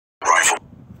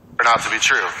out to be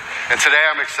true. And today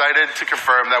I'm excited to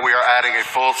confirm that we are adding a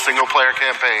full single-player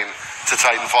campaign to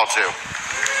Titanfall 2.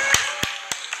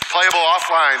 Playable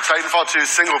offline, Titanfall 2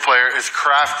 single player is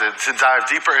crafted to dive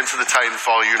deeper into the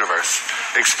Titanfall universe,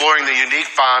 exploring the unique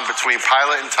bond between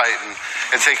pilot and Titan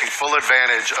and taking full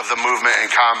advantage of the movement and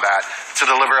combat to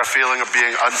deliver a feeling of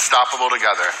being unstoppable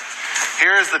together.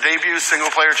 Here is the debut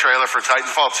single player trailer for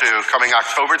Titanfall 2 coming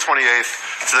October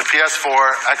 28th to the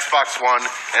PS4, Xbox One,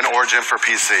 and Origin for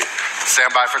PC.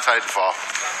 Stand by for Titanfall.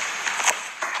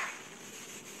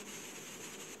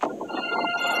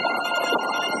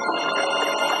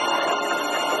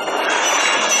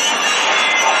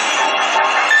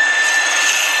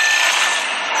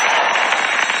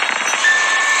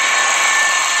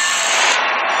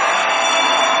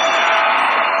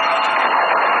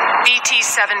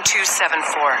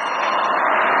 BT-7274.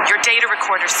 Your data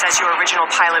recorder says your original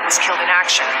pilot was killed in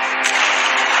action.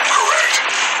 Correct.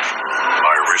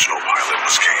 My original pilot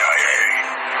was KIA.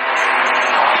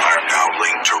 I am now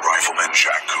linked to Rifleman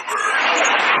Jack Cooper.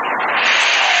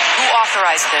 Who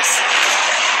authorized this?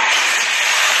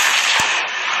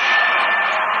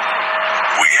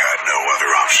 We had no other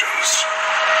options.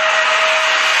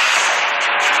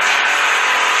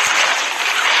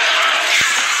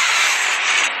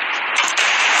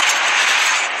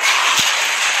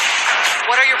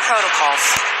 What are your protocols?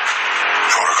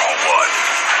 Protocol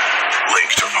 1,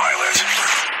 link to pilot.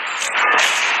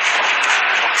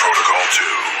 Protocol 2,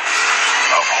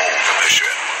 uphold the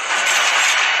mission.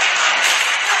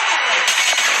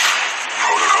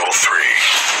 Protocol 3.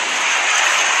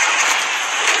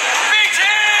 BT!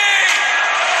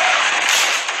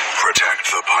 Protect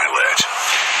the pilot.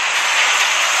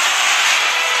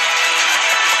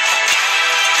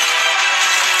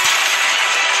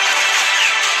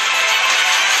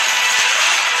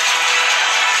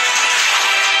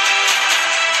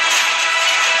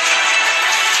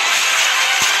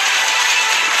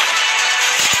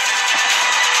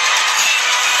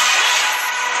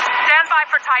 Stand by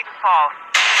for Titanfall.